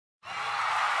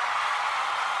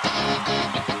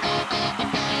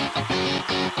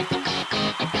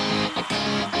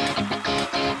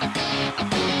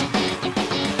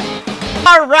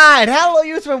Alright, hello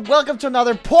YouTube and welcome to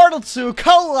another Portal 2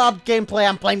 co-op gameplay.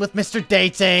 I'm playing with Mr.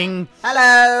 Dating.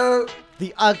 Hello!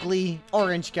 The ugly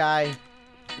orange guy.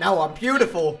 No, I'm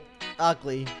beautiful.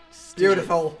 Ugly.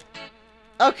 Beautiful.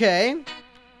 Okay.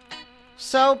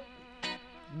 So,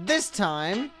 this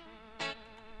time,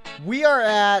 we are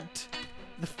at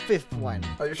the 5th one.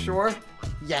 Are you sure?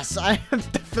 Yes, I am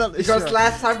definitely sure. Because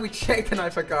last time we checked and I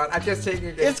forgot. I'm just taking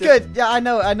it. It's good. Yeah, I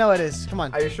know it is. Come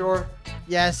on. Are you sure?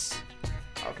 Yes.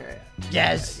 Okay.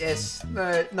 Yes. Yes.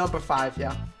 Number 5,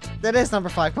 yeah. That is number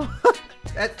 5. Come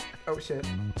on. Oh shit.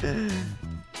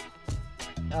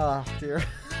 Oh, dear.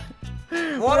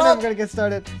 What We're up? never gonna get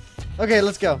started. Okay,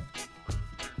 let's go.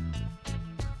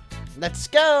 Let's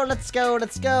go, let's go,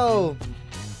 let's go.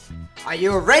 Are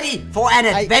you ready for an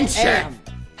adventure? I am.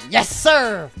 Yes,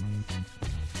 sir.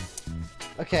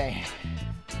 Okay.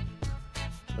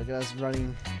 Look at us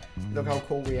running. Look how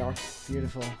cool we are.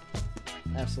 Beautiful.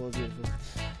 Absolutely beautiful.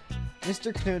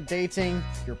 Mr. Knut Dating,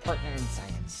 your partner in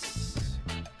science.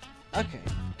 Okay.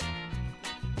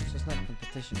 It's just not a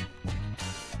competition.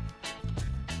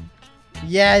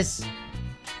 Yes!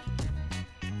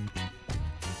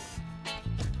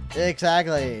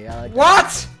 Exactly. I like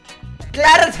what?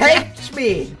 Glad it hates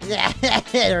me. Yeah,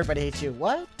 everybody hates you.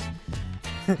 What?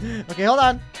 Okay, hold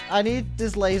on. I need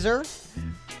this laser.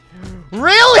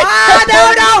 Really?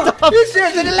 Ah, no! He's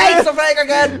using the laser thing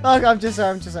again. Okay, I'm just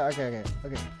sorry. Okay.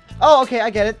 Oh, okay, I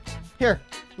get it. Here,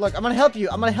 look, I'm gonna help you.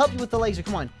 I'm gonna help you with the laser.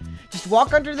 Come on. Just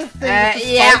walk under the thing.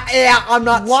 Yeah, I'm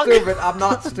not stupid. I'm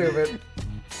not stupid.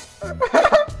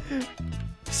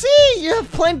 See, you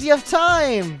have plenty of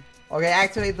time. Okay,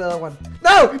 activate the other one.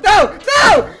 No!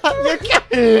 You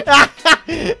can't.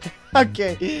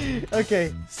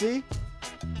 Okay, see?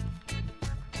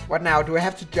 What now? Do I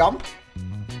have to jump?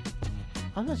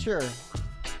 I'm not sure.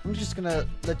 I'm just gonna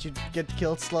let you get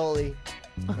killed slowly.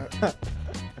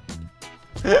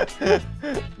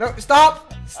 No,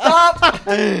 stop! Stop!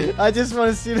 I just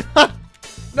want to see the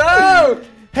No!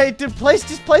 Hey, dude,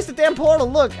 just place the damn portal.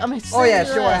 Look, I'm Oh yeah,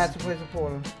 your sure, I ass. have to place a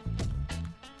portal.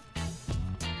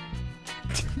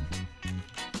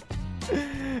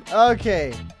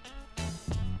 Okay.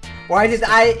 Why did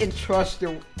I entrust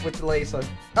you with the laser?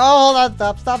 Oh, hold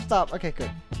on. Stop. Okay,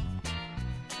 good.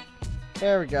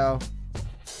 There we go.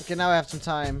 Okay, now I have some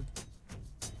time.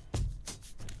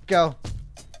 Go.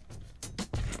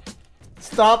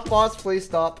 Stop, boss, please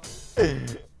stop.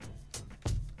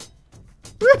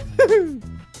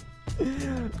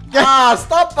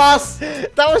 Stop, boss!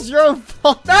 That was your own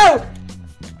fault. No!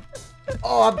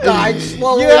 Oh, I'm dying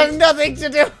slowly. You have nothing to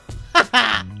do.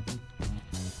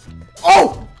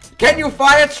 Oh! Can you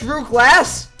fire through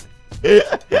glass?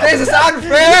 This is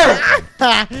unfair!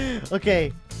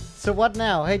 Okay, so what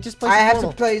now? Hey, just place I the have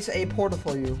portal. to place a portal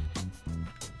for you.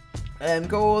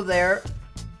 Go there,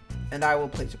 and I will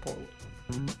place a portal.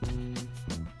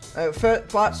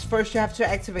 First you have to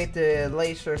activate the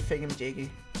laser thingamajiggy.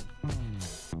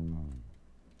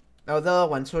 No, the other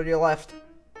one, to your left.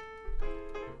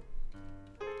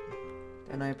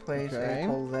 And I place a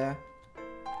portal there.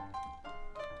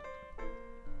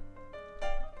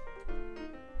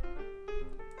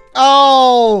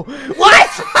 Oh! What?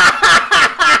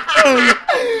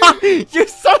 You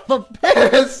son of a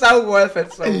bitch! It's so worth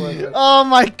it, so worth it. Oh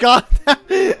my god!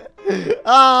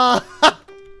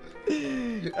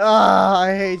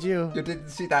 I hate you. You didn't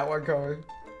see that one coming.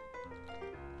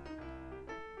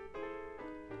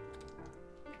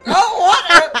 Oh, what?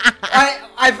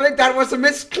 I think that was a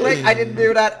misclick. I didn't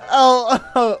do that.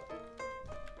 Oh.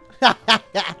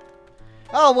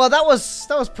 Oh well, that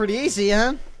was pretty easy,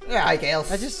 huh? Yeah, I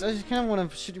guess. I just kind of want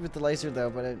to shoot you with the laser though,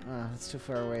 but it's too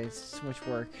far away. It's too much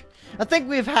work. I think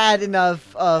we've had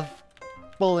enough of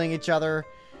bullying each other.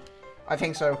 I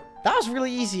think so. That was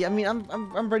really easy. I mean,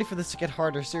 I'm ready for this to get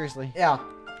harder. Seriously. Yeah,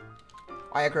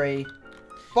 I agree.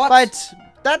 But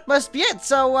that must be it.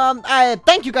 So I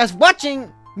thank you guys for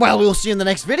watching. Well, we'll see you in the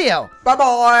next video. bye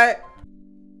bye.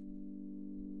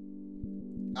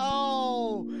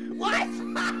 Oh, what?